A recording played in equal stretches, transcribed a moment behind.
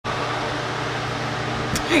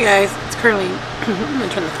Hey guys, it's currently, I'm gonna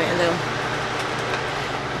turn the fan down.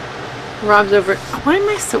 Rob's over, why am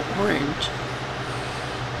I so orange?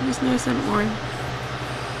 You just notice I'm orange?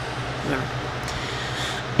 Whatever.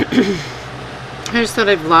 I just thought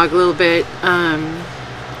I'd vlog a little bit.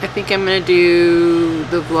 I think I'm gonna do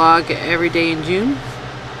the vlog every day in June.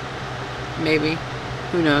 Maybe.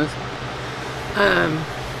 Who knows?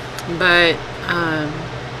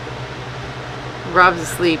 Rob's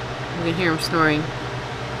asleep. You can hear him snoring.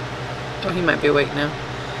 Oh, he might be awake now.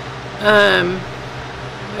 I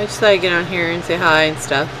just thought I'd get on here and say hi and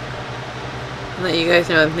stuff. And let you guys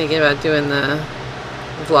know I'm thinking about doing the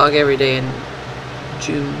vlog every day in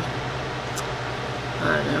June.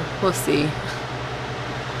 I don't know. We'll see.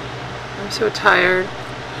 I'm so tired.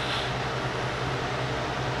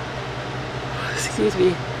 Excuse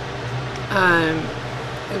me.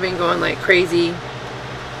 I've been going like crazy.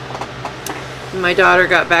 My daughter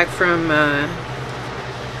got back from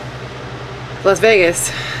Las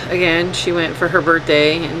Vegas again. She went for her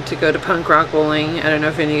birthday and to go to punk rock bowling. I don't know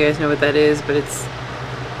if any of you guys know what that is, but it's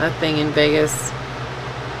a thing in Vegas.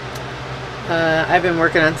 I've been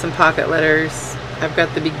working on some pocket letters. I've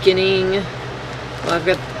got the beginning. Well, I've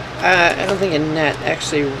got. I don't think Annette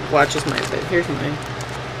actually watches mine, but here's mine.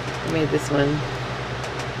 I made this one.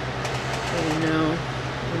 I don't know.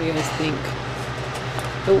 What do you guys think?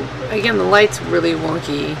 Oh, again, the light's really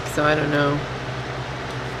wonky, so I don't know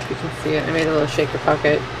if you can see it. I made a little shaker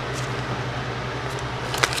pocket.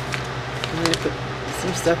 I'm going to put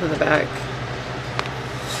some stuff in the back.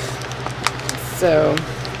 So,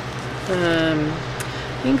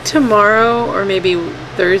 I think tomorrow or maybe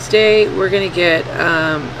Thursday we're going to get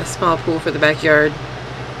a small pool for the backyard.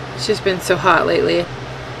 It's just been so hot lately.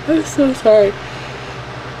 I'm so sorry.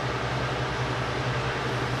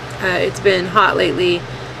 It's been hot lately.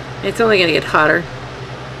 It's only going to get hotter.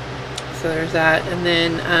 So there's that. And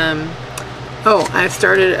then, oh, I've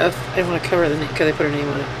started a, I don't want to cover the name because I put her name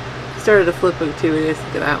on it. Started a flip book too. We just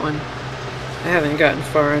look at that one. I haven't gotten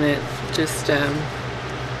far on it. Just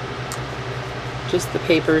the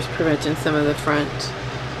papers preventing some of the front.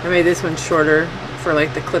 I made this one shorter for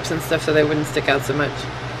like the clips and stuff so they wouldn't stick out so much.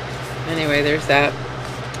 Anyway, there's that.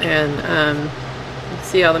 And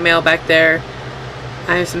see all the mail back there.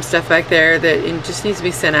 I have some stuff back there that it just needs to be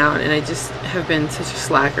sent out, and I just have been such a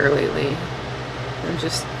slacker lately. I'm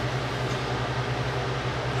just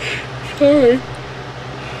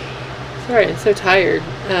sorry, I'm so tired.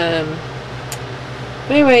 But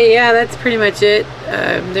anyway, yeah, that's pretty much it.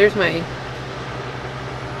 There's my,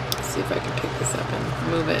 let's see if I can pick this up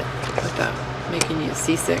and move it without making you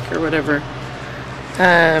seasick or whatever.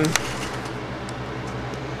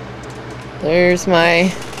 Here's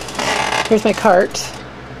my cart.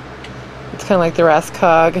 It's kind of like the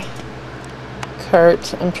Raskog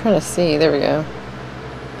cart. I'm trying to see. There we go.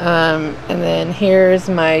 And then here's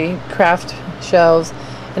my craft shelves.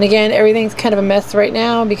 And again, everything's kind of a mess right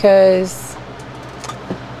now because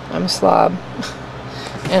I'm a slob.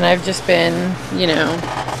 And I've just been, you know,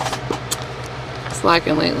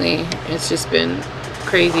 slacking lately. It's just been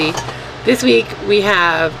crazy. This week we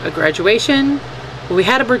have a graduation. Well, we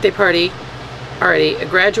had a birthday party already, a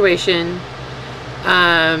graduation,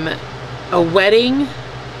 a wedding,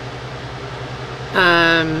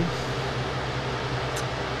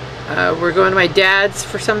 we're going to my dad's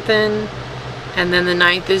for something, and then the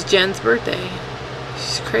 9th is Jen's birthday.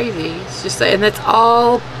 It's just crazy. It's just, and that's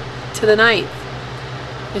all to the 9th.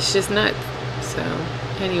 It's just nuts. So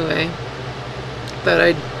anyway, thought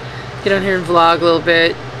I'd get on here and vlog a little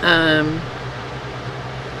bit.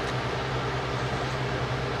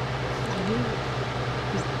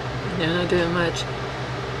 Yeah, not doing much.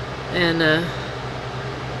 And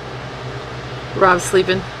Rob's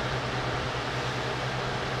sleeping.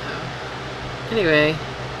 Anyway,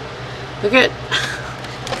 look at,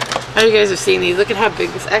 I know you guys have seen these. Look at how big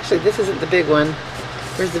this, actually this isn't the big one.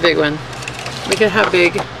 Where's the big one? Look at how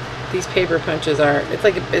big these paper punches are. It's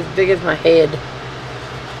like as big as my head.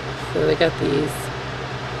 So they got these.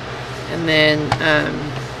 And then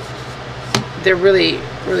they're really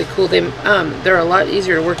cool. They're a lot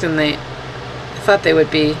easier to work than I thought they would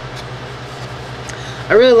be.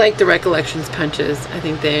 I really like the Recollections punches. I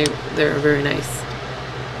think they're very nice.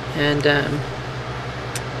 And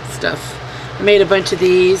stuff. I made a bunch of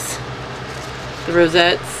these, the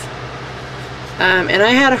rosettes. And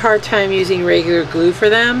I had a hard time using regular glue for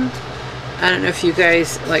them. I don't know if you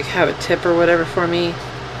guys like have a tip or whatever for me,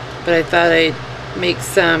 but I thought I'd make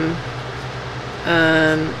some.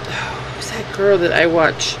 Who's that girl that I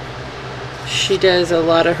watch? She does a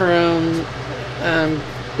lot of her own.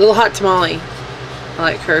 Little Hot Tamale. I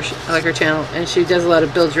like her channel, and she does a lot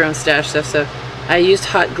of build your own stash stuff. So I used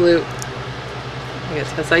hot glue. I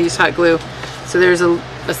guess I used hot glue. So there's a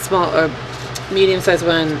medium-sized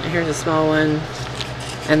one. Here's a small one,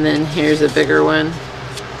 and then here's a bigger one.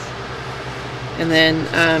 And then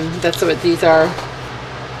that's what these are.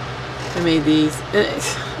 I made these. I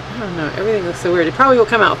don't know. Everything looks so weird. It probably will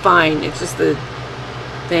come out fine. It's just the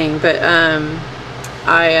thing. But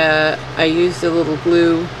I used a little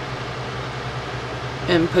glue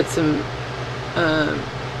and put some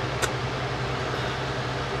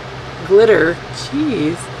glitter.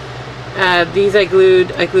 Jeez. These I glued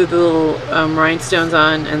the little rhinestones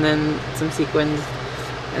on, and then some sequins,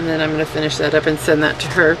 and then I'm going to finish that up and send that to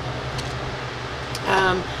her.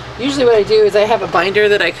 Usually what I do is I have a binder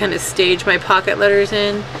that I kind of stage my pocket letters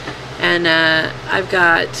in, and I've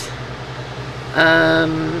got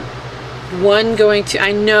one going to,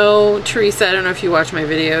 I know Teresa, I don't know if you watch my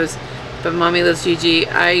videos, but Mommy Loves Gigi,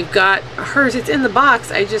 I've got hers, it's in the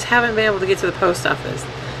box, I just haven't been able to get to the post office.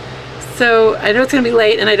 So I know it's going to be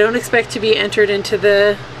late, and I don't expect to be entered into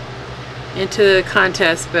the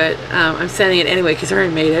contest, but I'm sending it anyway because I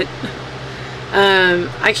already made it.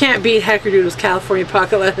 I can't beat Hackerdoodle's California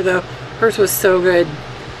pocket letter though. Hers was so good.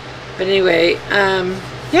 But anyway,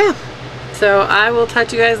 yeah. So I will talk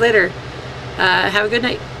to you guys later. Have a good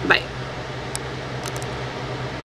night. Bye.